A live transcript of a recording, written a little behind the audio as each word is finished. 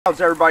How's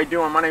everybody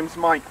doing? My name's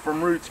Mike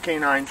from Roots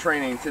Canine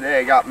Training. Today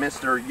I got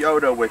Mr.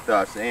 Yoda with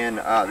us, and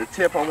the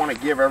tip I want to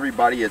give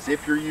everybody is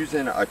if you're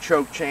using a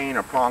choke chain,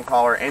 a prong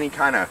collar, any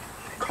kind of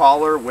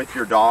collar with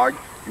your dog,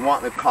 you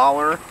want the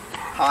collar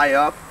high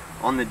up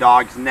on the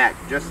dog's neck,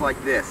 just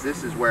like this.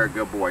 This is where,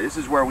 good boy, this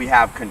is where we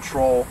have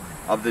control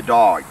of the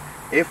dog.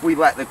 If we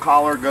let the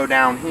collar go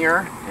down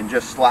here and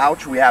just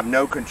slouch, we have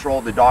no control.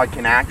 The dog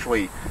can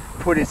actually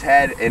put his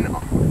head in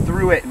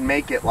through it and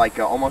make it like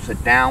almost a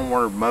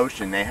downward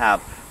motion. They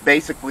have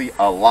basically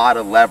a lot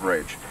of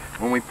leverage.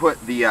 When we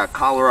put the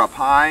collar up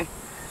high,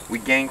 we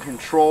gain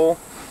control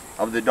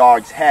of the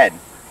dog's head.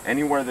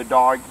 Anywhere the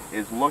dog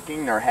is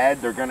looking, their head,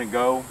 they're going to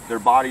go, their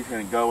body's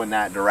going to go in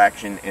that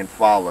direction and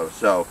follow.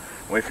 So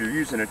if you're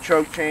using a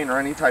choke chain or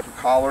any type of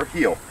collar,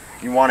 heel,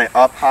 you want it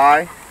up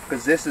high,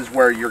 because this is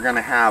where you're going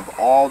to have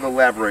all the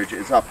leverage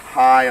is up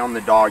high on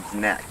the dog's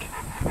neck.